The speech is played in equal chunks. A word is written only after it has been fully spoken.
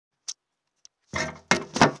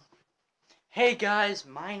Hey guys,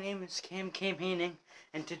 my name is Kim Meaning,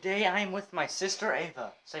 and today I am with my sister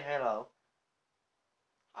Ava. Say hello.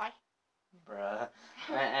 Hi. Bruh.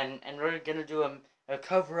 and we're gonna do a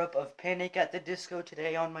cover up of Panic at the Disco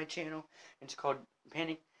today on my channel. It's called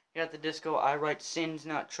Panic at the Disco. I write sins,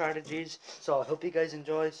 not tragedies. So I hope you guys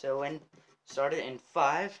enjoy. So start it in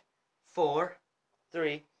 5, 4,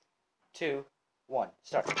 3, 2, 1.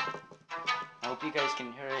 Start. I hope you guys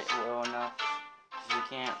can hear it well enough. If you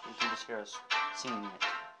can't, you can just hear us singing it.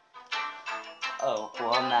 Oh,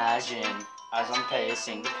 well imagine, as I'm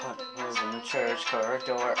pacing the prison church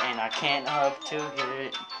corridor, and I can't help to hear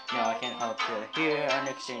it. No, I can't help to hear an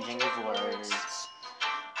exchanging of words.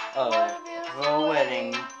 Oh, the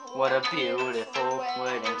wedding, what a beautiful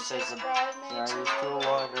wedding, says the bride used to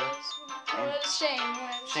water. And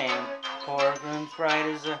shame, poor groom's bride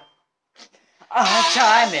is a...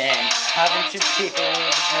 chime in, haven't you people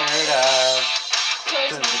heard of?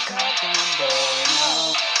 Cause the goddamn boy,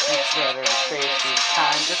 no, it's better to face these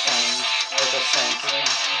kinds of things with a sense of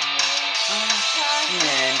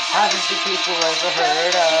man, haven't you people ever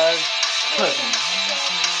heard of? Cause the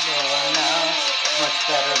goddamn boy, no, it's much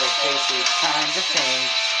better to face these kinds of things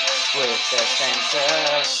with a sense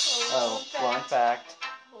of, oh, well in fact,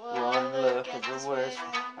 one look at the worst.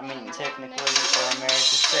 I mean, technically, our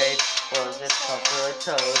marriage is safe, or this call for a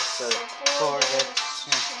toast, so for the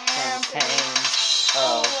champagne.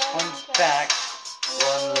 Oh, one's back,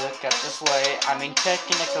 one look at this way. I mean,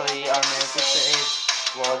 technically, our marriage is safe,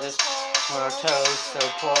 while this for a toast, so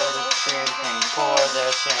pour the champagne, pour the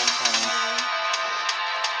champagne.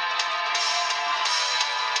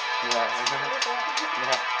 Yeah.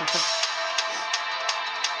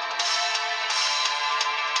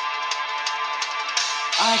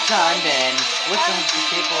 I chimed in with some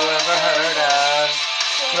people ever heard of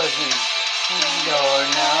closing door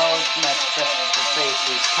knows much better to face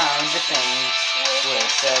these kinds of things with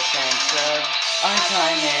a sense of I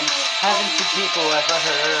chime in, haven't you people ever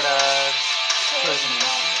heard of closing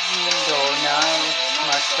door knows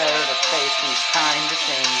much better to face these kinds of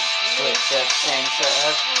things with a sense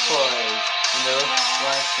of poise and those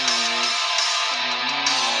watching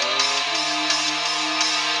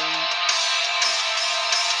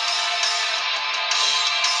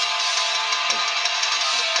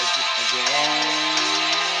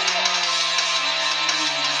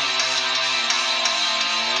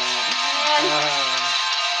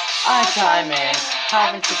I chime in,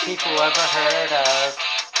 haven't you people ever heard of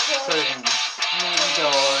closing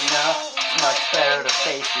door? No, it's much better to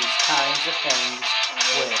face these kinds of things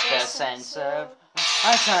with a sense of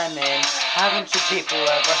I chime in, haven't you people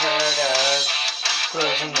ever heard of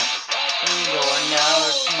closing door? No,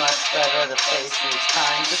 it's much better to face these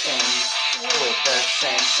kinds of things with a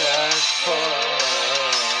sense of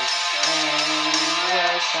pause and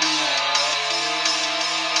yes and no.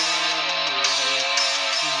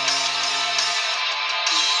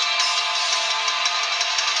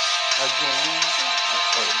 Again. I'm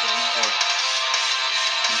sorry.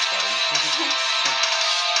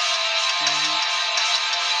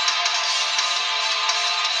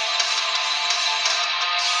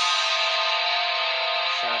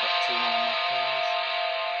 Shout out to one of my players.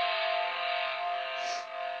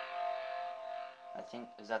 I think,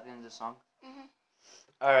 is that the end of the song? Mm-hmm.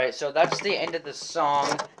 Alright, so that's the end of the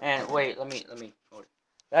song. And wait, let me hold it.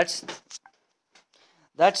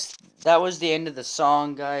 That was the end of the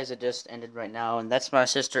song, guys. It just ended right now, and that's my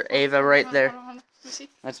sister Ava right there. Hold on. Let me see.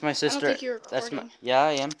 That's my sister. I don't think you're recording. Yeah,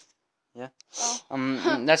 I am. Yeah.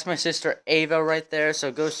 Oh. That's my sister Ava right there.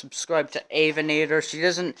 So go subscribe to Avanator. She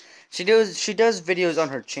does videos on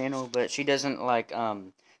her channel, but she doesn't like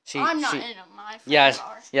I'm not in them. My friends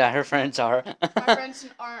are. Yeah, her friends are. My friends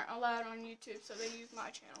aren't allowed on YouTube, so they use my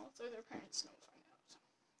channel, so their parents don't find out. So.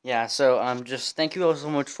 Yeah. So just thank you all so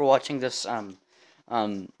much for watching this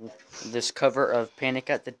this cover of Panic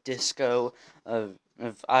at the Disco of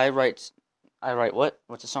I write what?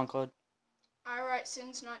 What's the song called? I write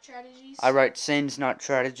sins, not tragedies. I write sins, not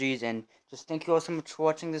tragedies, and just thank you all so much for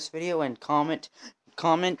watching this video, and comment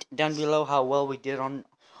down below how well we did on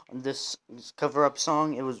this cover-up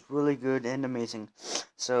song. It was really good and amazing.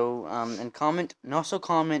 So, and also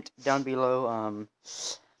comment down below,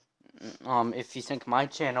 if you think my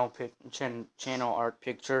channel art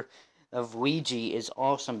picture of Ouija is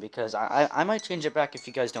awesome, because I might change it back if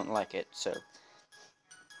you guys don't like it, so,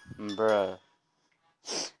 bruh.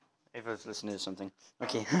 Ava's listening to something.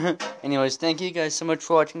 Okay. Anyways, thank you guys so much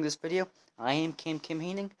for watching this video. I am Kim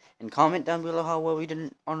Heening, and comment down below how well we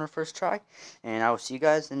did on our first try, and I will see you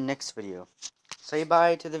guys in the next video. Say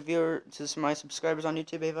bye to my subscribers on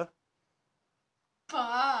YouTube, Ava.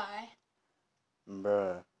 Bye.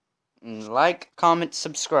 Bruh. Like, comment,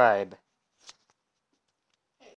 subscribe.